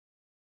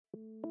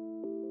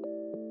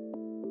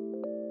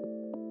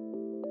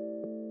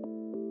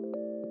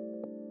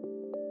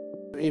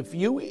if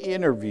you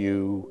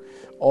interview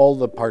all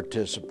the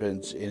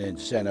participants in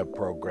incentive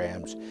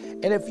programs,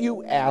 and if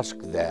you ask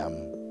them,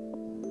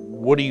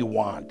 what do you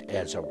want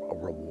as a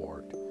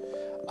reward?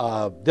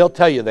 They'll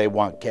tell you they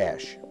want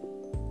cash.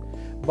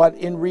 But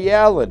in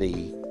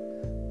reality,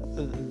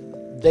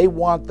 they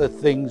want the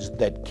things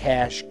that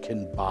cash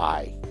can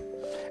buy.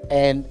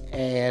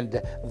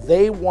 And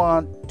they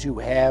want to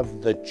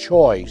have the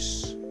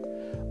choice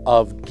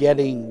of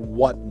getting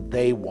what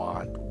they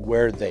want,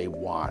 where they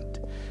want.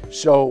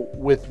 So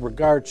with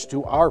regards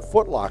to our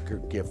Foot Locker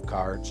gift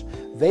cards,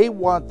 they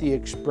want the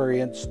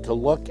experience to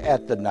look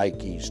at the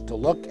Nikes, to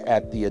look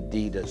at the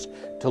Adidas,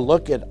 to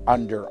look at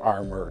Under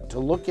Armour, to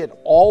look at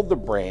all the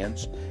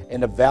brands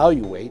and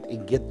evaluate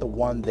and get the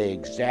one they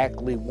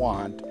exactly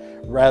want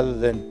rather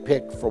than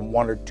pick from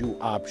one or two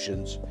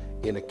options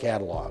in a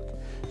catalog.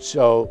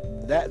 So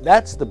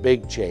that's the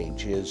big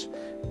change, is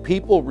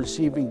people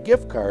receiving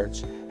gift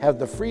cards have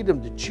the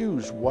freedom to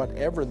choose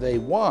whatever they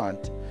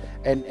want.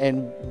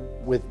 And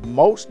with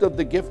most of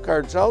the gift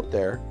cards out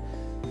there,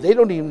 they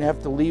don't even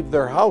have to leave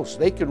their house.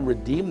 They can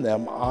redeem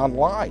them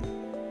online.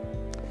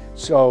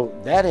 So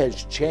that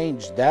has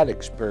changed that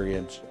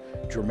experience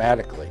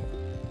dramatically.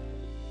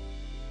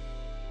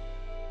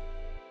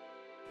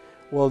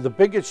 Well, the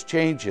biggest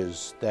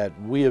changes that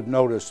we have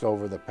noticed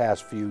over the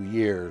past few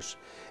years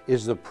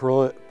is the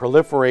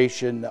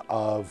proliferation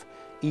of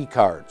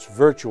e-cards,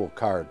 virtual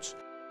cards.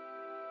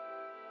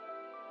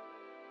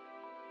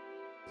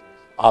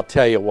 I'll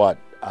tell you what,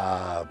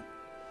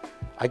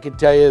 I can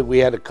tell you we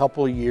had a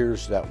couple of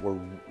years that were,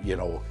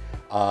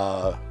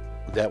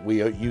 that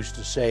we used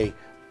to say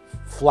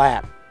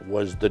flat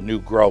was the new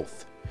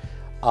growth.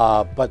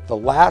 But the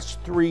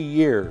last 3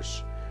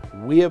 years,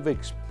 we have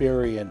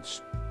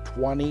experienced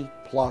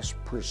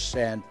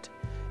 20+%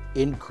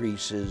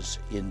 increases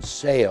in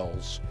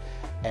sales,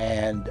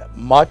 and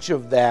much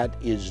of that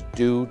is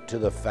due to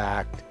the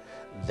fact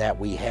that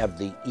we have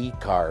the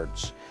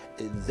e-cards.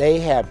 They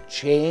have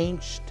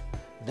changed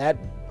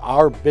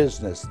our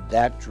business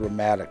that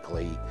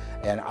dramatically,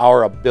 and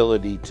our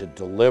ability to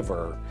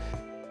deliver